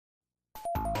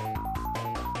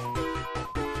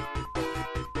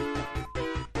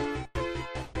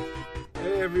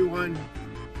everyone.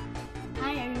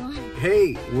 Hi everyone.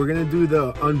 Hey, we're gonna do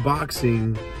the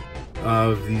unboxing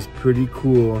of these pretty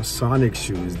cool Sonic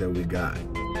shoes that we got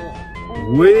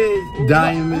with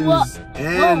diamonds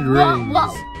and rings.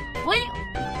 Wait,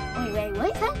 what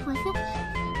is that? What's that?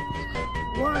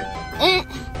 What?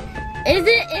 Is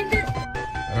it?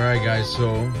 All right, guys.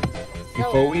 So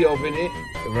before we open it,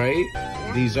 right?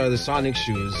 Yeah. These are the Sonic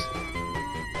shoes,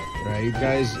 right,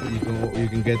 guys? You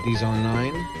can get these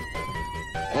online,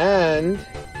 and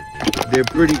they're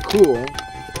pretty cool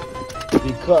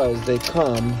because they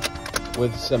come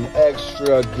with some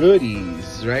extra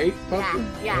goodies, right, Papa?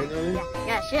 Yeah.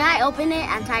 Should I open it?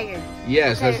 I'm tired.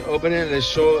 Yes, let's open it. Let's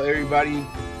show everybody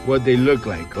what they look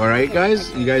like. All right,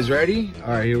 guys? You guys ready?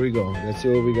 All right, here we go. Let's see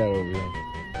what we got over here.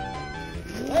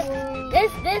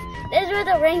 This is where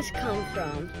the rings come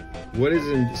from. What is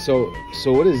it? So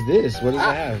what is this? What does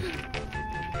it have?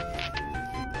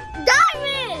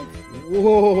 Diamonds!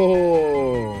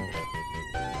 Whoa!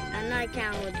 I'm not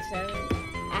counting with 7.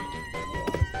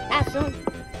 Soon.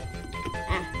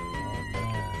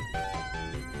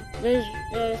 There's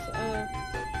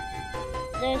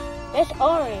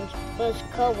orange, but it's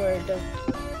covered.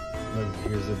 Look,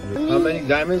 here's the blue. How many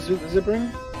diamonds does it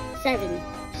bring? 7.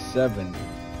 7.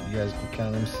 You guys can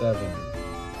count them 7.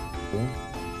 Cool.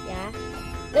 Yeah.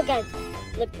 Look guys.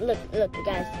 Look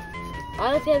guys.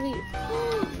 All it's gonna be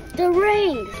the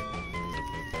rings.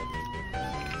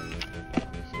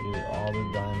 Here's all the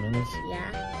diamonds.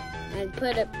 Yeah. And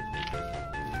put it.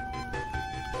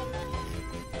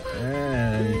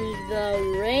 And the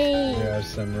rings. We have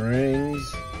some rings.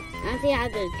 I think I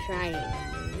have to try it.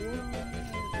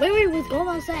 Wait, let's go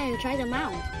outside and try them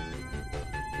out.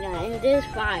 Yeah, and there's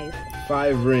 5.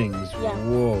 5 rings. Yeah.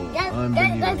 Whoa. Yeah,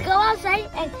 unbelievable. Let's go outside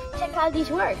and check how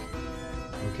these work.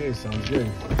 Okay, sounds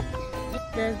good.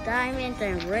 There's diamonds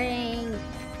and rings.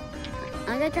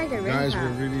 I'm gonna try the rings. Guys,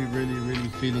 we're really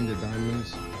feeling the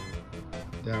diamonds.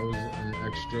 That was an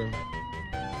extra.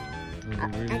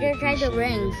 I'm gonna try the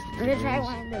rings. I'm gonna try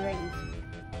one of the rings.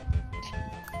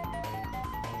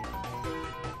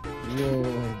 Whoa,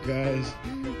 guys.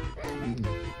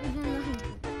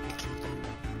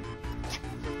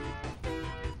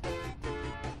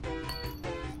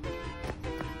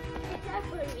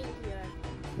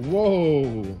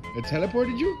 Whoa! It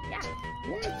teleported you? Yeah.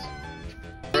 What?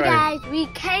 Hey guys, we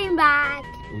came back.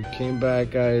 We came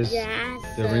back, guys. Yeah.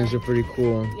 The rings are pretty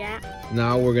cool. Yeah.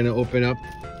 Now we're gonna open up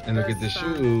and look at the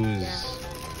shoes. Yeah.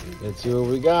 Let's see what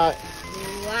we got.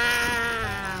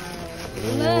 Wow.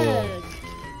 Whoa.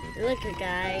 Look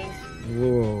guys.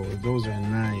 Whoa, those are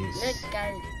nice. Look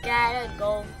guys, gotta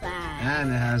go fast.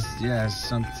 And it has,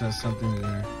 something in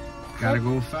there. Gotta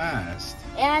go fast.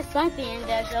 It has something in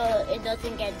there so it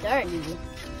doesn't get dirty.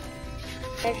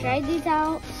 I tried these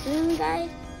out soon, guys.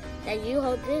 That you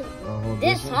hold this.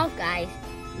 This soft, guys.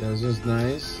 Yeah, this is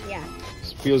nice. Yeah.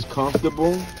 It feels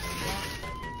comfortable.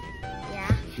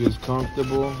 Yeah. Feels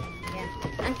comfortable. Yeah.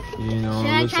 You know,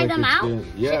 should I try them out?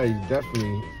 Yeah, it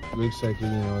definitely looks like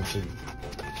it's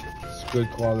good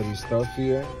quality stuff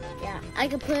here. Yeah, I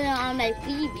can put it on my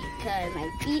feet because my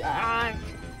feet are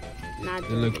not.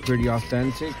 They look pretty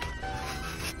authentic.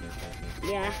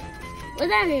 Yeah. What does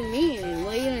that even mean?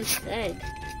 What you even said?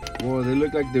 Well, they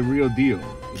look like the real deal.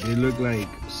 They look like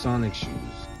Sonic shoes,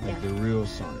 like the real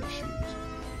Sonic shoes.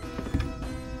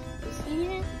 You see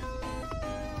it?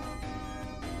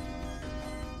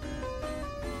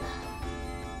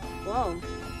 Whoa.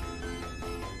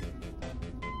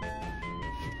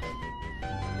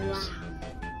 Nice. Wow.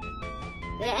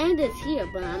 The end is here,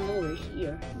 but I'm over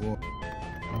here. Whoa.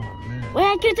 Oh, man. Wait,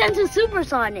 I can turn to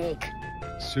Supersonic.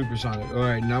 Supersonic. All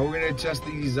right, now we're going to test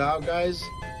these out, guys.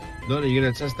 Nolan, you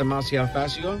going to test them out, see how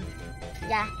fast you go?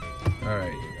 Yeah. All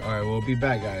right, we'll be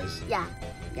back, guys. Yeah.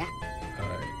 All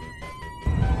right.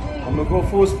 I'm going to go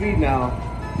full speed now.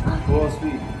 Full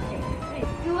speed. Hey,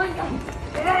 you want to go?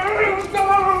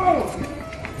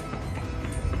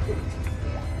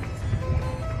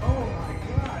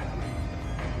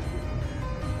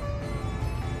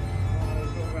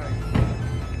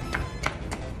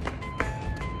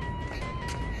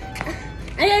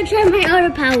 I gotta try my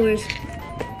other powers.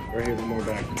 Right here, more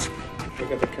back.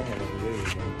 Look at the camera. There you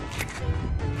go.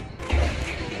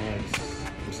 Nice.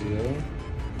 You see that one?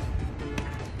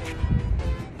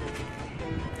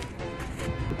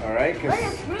 All right,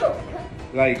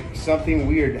 like something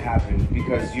weird happened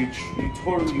because you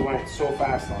totally went so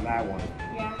fast on that one.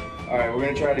 Yeah. All right, we're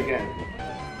gonna try it again.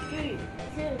 3,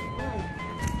 2, 1.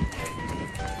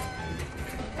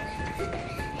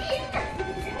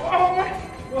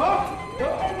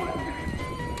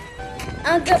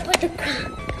 I'm gonna put the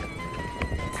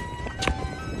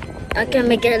I can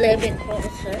make it a little bit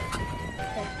closer.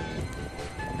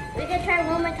 We can try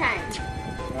one more time.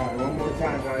 Alright, one more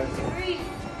time, guys. 3,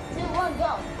 2, 1,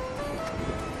 go.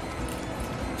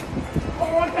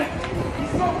 Oh my God!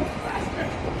 He's so faster!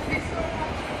 He's so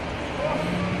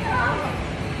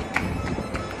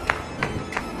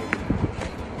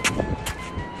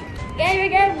Okay,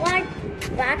 we're gonna walk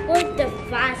backwards the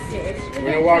fastest.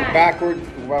 We're gonna walk backwards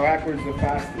the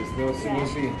fastest. We'll see.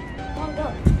 Come on, go.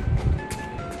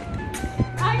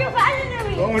 How are you faster than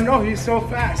me? Oh no, he's so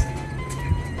fast.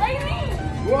 What do you mean?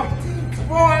 Whoa,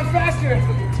 whoa, I'm faster.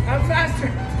 I'm faster.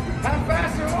 I'm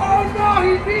faster. Oh no,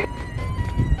 he beat.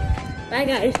 Bye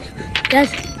guys.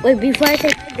 Wait, before I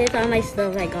take this all my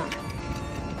stuff I got.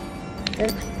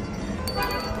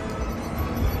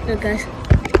 Look guys.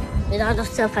 With all the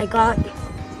stuff I got.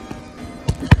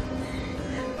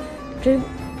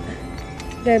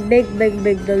 The big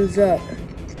thumbs up.